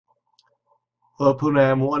Well,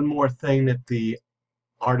 Poonam, one more thing that the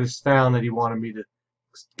artist found that he wanted me to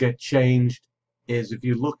get changed is if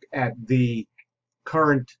you look at the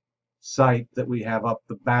current site that we have up,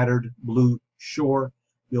 the battered blue shore,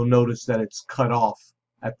 you'll notice that it's cut off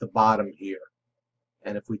at the bottom here.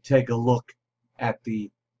 And if we take a look at the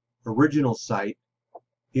original site,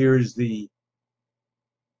 here's the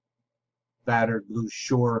battered blue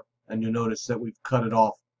shore, and you'll notice that we've cut it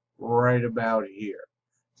off right about here.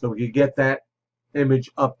 So we could get that image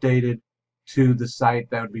updated to the site,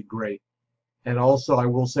 that would be great. And also I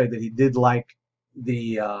will say that he did like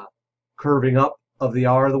the curving up of the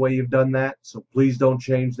R the way you've done that, so please don't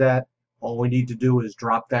change that. All we need to do is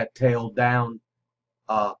drop that tail down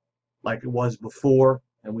like it was before,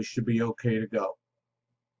 and we should be okay to go.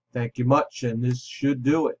 Thank you much, and this should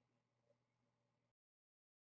do it.